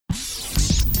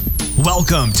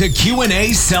Welcome to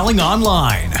Q&A Selling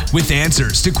Online, with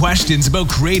answers to questions about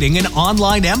creating an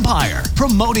online empire,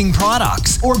 promoting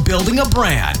products, or building a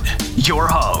brand. Your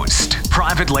host,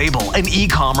 private label and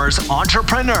e-commerce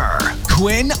entrepreneur,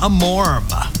 Quinn Amorm.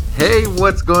 Hey,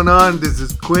 what's going on? This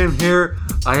is Quinn here.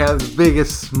 I have the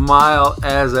biggest smile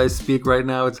as I speak right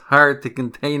now. It's hard to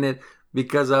contain it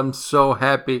because I'm so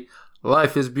happy.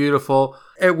 Life is beautiful,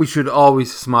 and we should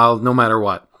always smile no matter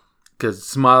what. Because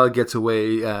smile gets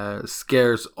away,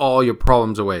 scares all your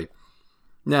problems away.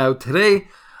 Now, today,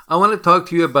 I want to talk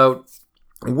to you about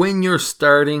when you're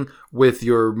starting with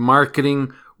your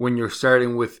marketing, when you're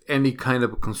starting with any kind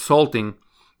of consulting,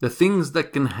 the things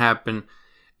that can happen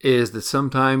is that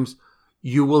sometimes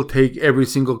you will take every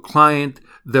single client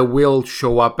that will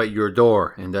show up at your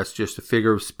door. And that's just a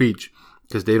figure of speech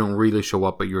because they don't really show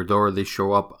up at your door. They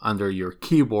show up under your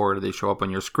keyboard, they show up on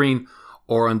your screen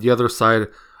or on the other side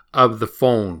of the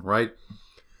phone, right?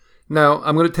 Now,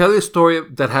 I'm going to tell you a story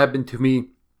that happened to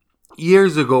me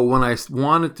years ago when I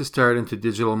wanted to start into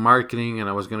digital marketing and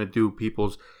I was going to do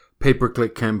people's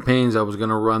pay-per-click campaigns. I was going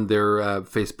to run their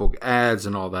Facebook ads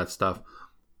and all that stuff.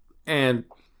 And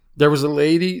there was a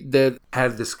lady that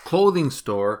had this clothing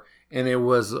store, and it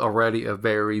was already a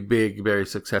very big, very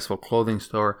successful clothing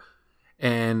store.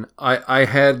 And I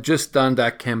had just done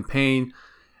that campaign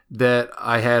that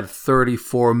I had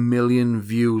 34 million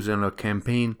views in a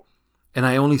campaign, and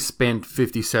I only spent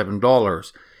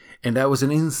 $57. And that was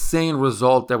an insane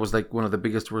result. That was like one of the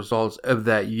biggest results of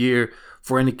that year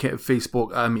for any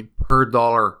Facebook, per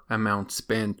dollar amount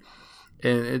spent.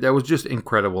 And that was just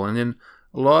incredible. And then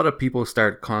a lot of people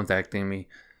started contacting me,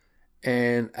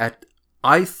 and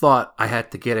I thought I had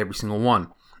to get every single one.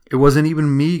 It wasn't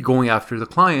even me going after the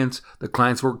clients. The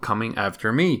clients were coming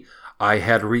after me. I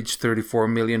had reached 34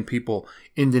 million people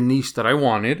in the niche that I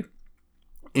wanted.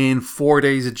 In 4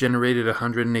 days, it generated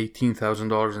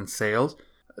 $118,000 in sales.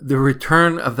 The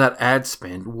return of that ad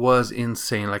spend was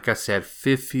insane. Like I said,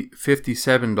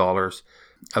 $57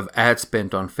 of ad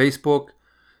spent on Facebook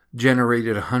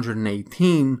generated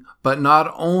 $118. But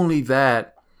not only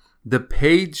that, the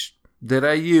page that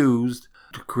I used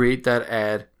to create that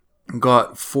ad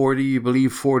got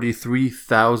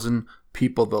 43,000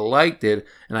 people that liked it,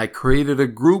 and I created a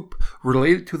group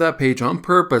related to that page on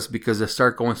purpose because it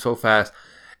started going so fast,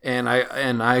 and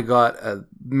I got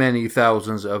many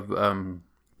thousands of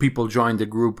people joined the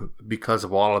group because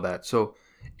of all of that. So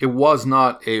it was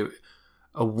not a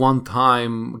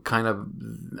one-time kind of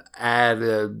ad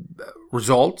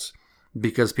results,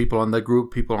 because people on the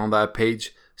group, people on that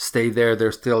page stay there.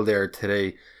 They're still there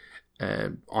today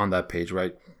on that page,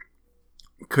 right?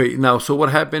 Okay, now, so what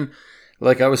happened,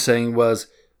 like I was saying, was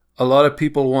a lot of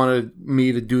people wanted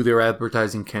me to do their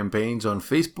advertising campaigns on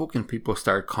Facebook, and people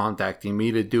started contacting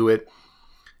me to do it.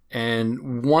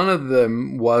 And one of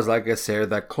them was, like I said,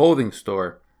 that clothing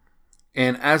store.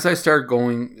 And as I started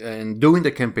going and doing the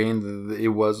campaign, it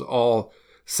was all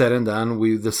said and done.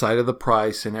 We decided the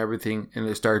price and everything, and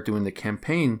I started doing the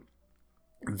campaign.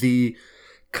 The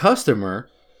customer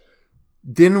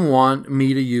didn't want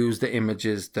me to use the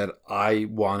images that I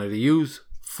wanted to use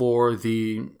for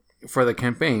the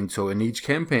campaign. So in each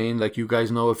campaign, like you guys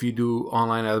know, if you do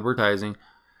online advertising,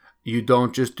 you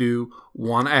don't just do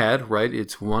one ad, right?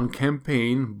 It's one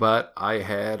campaign, but I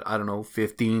had,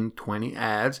 15, 20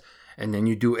 ads, and then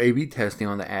you do A/B testing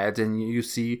on the ads, and you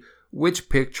see which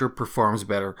picture performs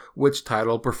better, which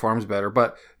title performs better.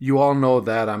 But you all know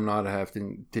that. I'm not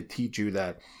having to teach you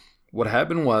that. What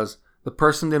happened was the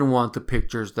person didn't want the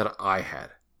pictures that I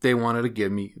had. They wanted to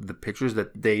give me the pictures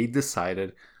that they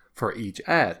decided for each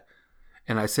ad.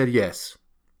 And I said yes.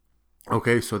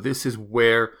 Okay, so this is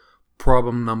where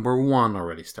problem number one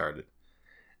already started.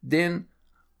 Then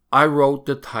I wrote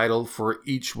the title for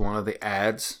each one of the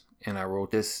ads, and I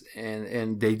wrote this,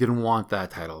 and they didn't want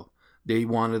that title. They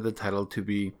wanted the title to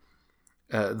be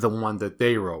the one that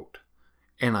they wrote.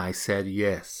 And I said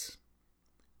yes.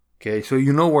 Okay, so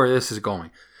you know where this is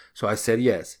going. So I said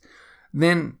yes.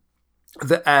 Then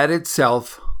the ad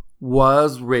itself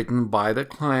was written by the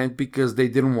client because they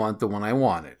didn't want the one I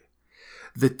wanted.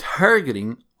 The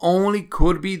targeting only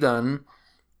could be done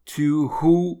to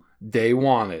who they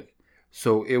wanted.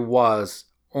 So it was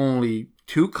only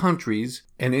 2 countries,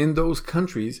 and in those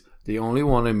countries, they only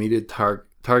wanted me to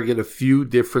target a few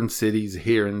different cities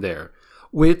here and there,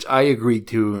 which I agreed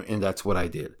to, and that's what I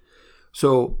did.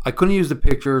 So I couldn't use the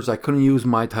pictures. I couldn't use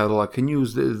my title. I couldn't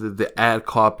use the ad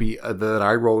copy that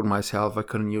I wrote myself. I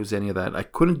couldn't use any of that. I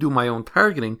couldn't do my own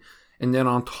targeting. And then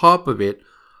on top of it,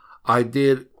 I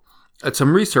did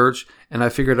some research, and I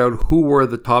figured out who were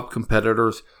the top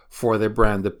competitors for their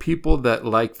brand. The people that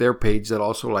like their page that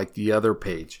also like the other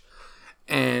page.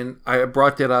 And I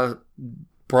brought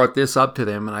this up to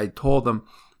them, and I told them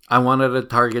I wanted to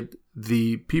target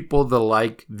the people that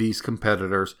like these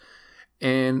competitors.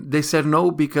 And they said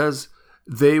no, because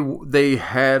they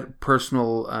had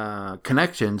personal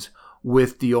connections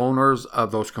with the owners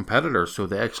of those competitors. So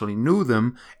they actually knew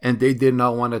them, and they did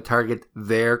not want to target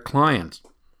their clients.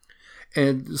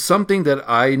 And something that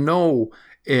I know,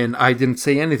 and I didn't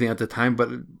say anything at the time, but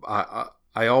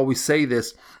I always say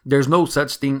this: there's no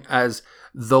such thing as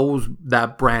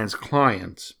that brand's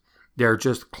clients. They're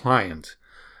just clients.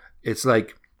 It's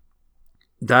like,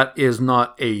 that is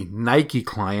not a Nike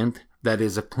client. That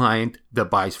is a client that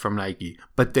buys from Nike,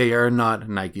 but they are not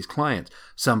Nike's clients.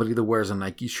 Somebody that wears a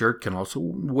Nike shirt can also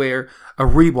wear a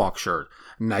Reebok shirt.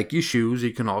 Nike shoes,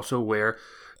 you can also wear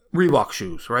Reebok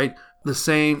shoes, right? The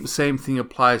same thing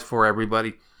applies for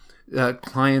everybody. A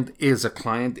client is a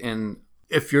client, and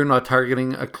if you're not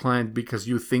targeting a client because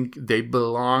you think they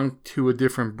belong to a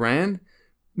different brand,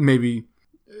 maybe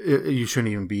you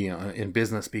shouldn't even be in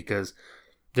business, because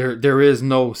there is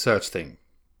no such thing.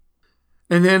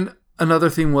 And then another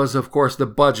thing was, of course, the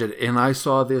budget. And I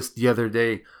saw this the other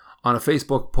day on a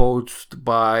Facebook post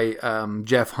by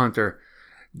Jeff Hunter.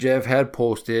 Jeff had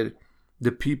posted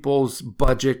the people's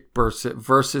budget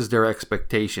versus their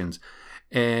expectations.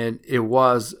 And it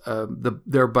was,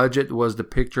 their budget was the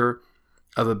picture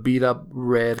of a beat up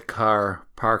red car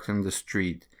parked in the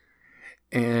street.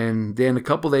 And then a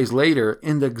couple days later,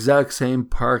 in the exact same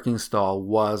parking stall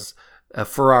was a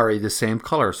Ferrari, the same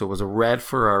color. So it was a red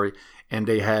Ferrari, and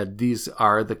they had, these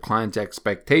are the client's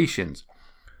expectations.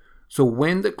 So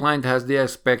when the client has the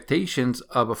expectations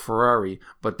of a Ferrari,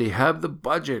 but they have the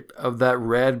budget of that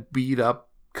red beat up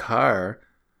car,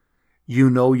 you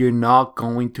know you're not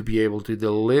going to be able to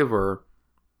deliver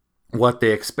what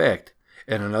they expect.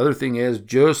 And another thing is,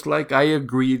 just like I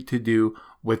agreed to do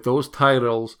with those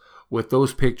titles, with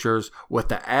those pictures, with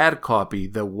the ad copy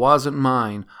that wasn't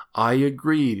mine, I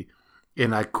agreed,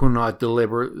 and I could not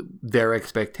deliver their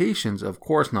expectations. Of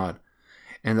course not.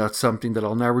 And that's something that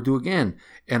I'll never do again.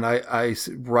 And I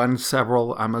run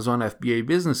several Amazon FBA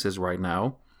businesses right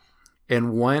now.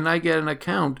 And when I get an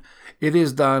account, it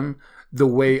is done the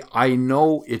way I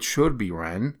know it should be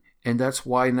run. And that's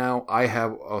why now I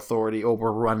have authority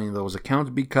over running those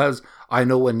accounts, because I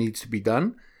know what needs to be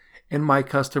done. And my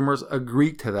customers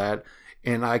agree to that.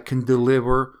 And I can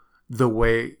deliver the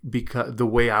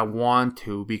way I want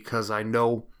to, because I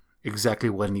know exactly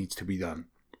what needs to be done.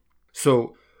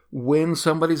 So when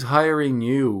somebody's hiring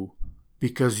you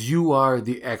because you are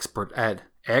the expert at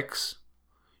X,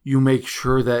 you make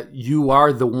sure that you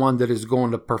are the one that is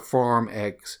going to perform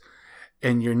X,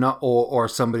 and you're not, or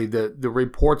somebody that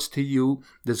reports to you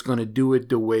that's going to do it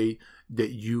the way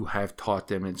that you have taught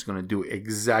them. It's going to do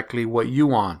exactly what you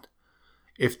want.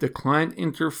 If the client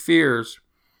interferes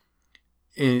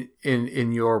in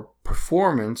your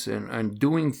performance and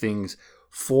doing things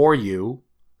for you,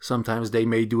 sometimes they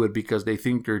may do it because they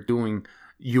think they're doing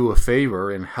you a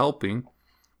favor and helping.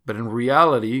 But in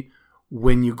reality,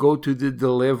 when you go to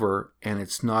deliver and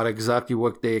it's not exactly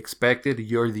what they expected,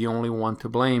 you're the only one to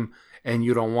blame, and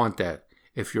you don't want that.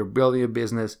 If you're building a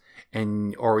business,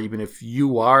 or even if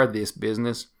you are this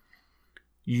business,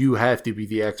 you have to be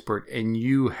the expert, and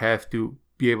you have to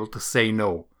be able to say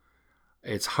no.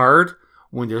 It's hard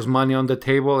when there's money on the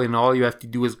table and all you have to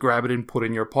do is grab it and put it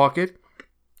in your pocket.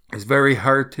 It's very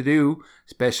hard to do,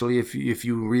 especially if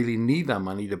you really need that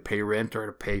money to pay rent or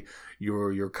to pay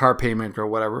your car payment or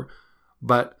whatever.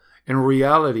 But in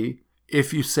reality,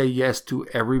 if you say yes to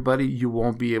everybody, you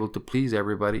won't be able to please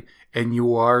everybody, and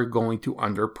you are going to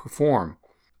underperform.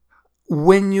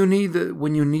 When you need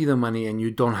the money and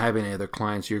you don't have any other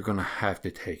clients, you're going to have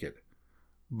to take it.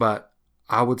 But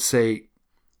I would say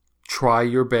try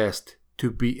your best to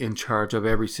be in charge of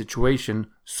every situation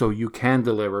so you can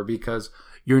deliver, because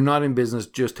you're not in business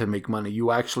just to make money.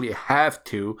 You actually have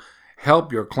to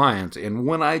help your clients. And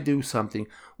when I do something,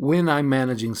 when I'm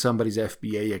managing somebody's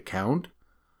FBA account,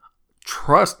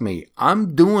 trust me,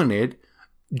 I'm doing it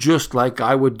just like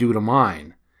I would do to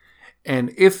mine.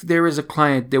 And if there is a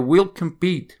client that will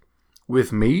compete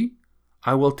with me,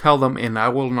 I will tell them and I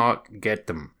will not get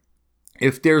them.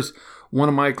 If there's one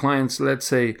of my clients, let's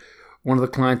say one of the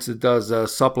clients that does a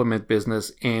supplement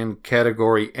business in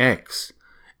category X,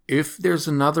 if there's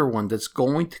another one that's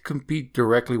going to compete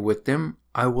directly with them,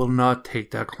 I will not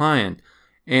take that client.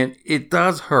 And it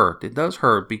does hurt. It does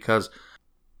hurt because,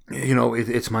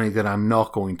 it's money that I'm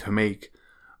not going to make.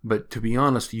 But to be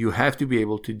honest, you have to be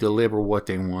able to deliver what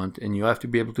they want, and you have to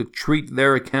be able to treat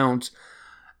their accounts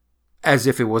as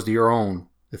if it was your own.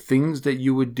 The things that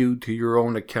you would do to your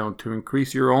own account to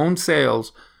increase your own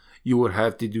sales, you would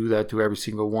have to do that to every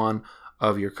single one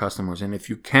of your customers. And if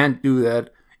you can't do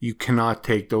that, you cannot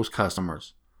take those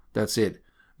customers. That's it.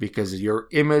 Because your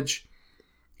image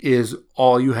is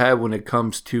all you have when it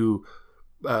comes to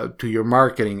your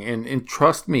marketing. And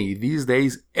trust me, these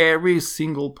days, every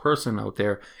single person out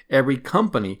there, every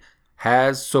company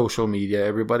has social media.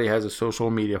 Everybody has a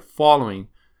social media following.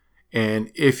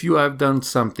 And if you have done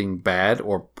something bad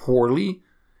or poorly,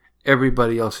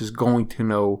 everybody else is going to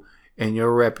know, and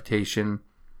your reputation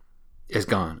is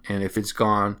gone. And if it's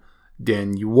gone,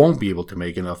 then you won't be able to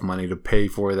make enough money to pay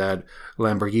for that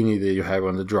Lamborghini that you have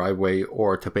on the driveway,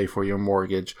 or to pay for your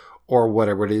mortgage, or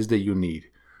whatever it is that you need.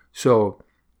 So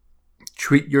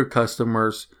treat your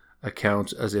customers'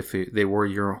 accounts as if they were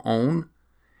your own,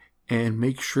 and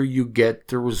make sure you get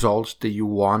the results that you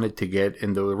wanted to get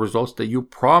and the results that you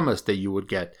promised that you would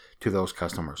get to those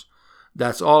customers.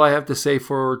 That's all I have to say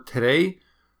for today.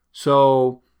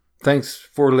 So thanks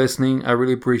for listening. I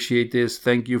really appreciate this.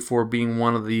 Thank you for being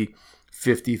one of the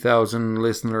 50,000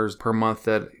 listeners per month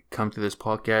that come to this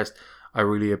podcast. I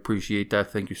really appreciate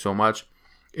that. Thank you so much.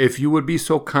 If you would be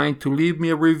so kind to leave me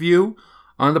a review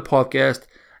on the podcast,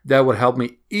 that would help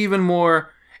me even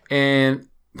more. And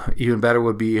even better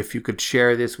would be if you could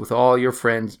share this with all your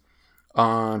friends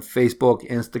on Facebook,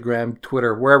 Instagram,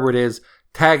 Twitter, wherever it is.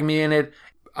 Tag me in it.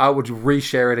 I would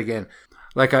reshare it again.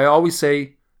 Like I always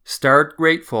say, start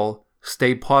grateful,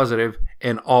 stay positive,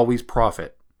 and always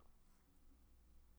profit.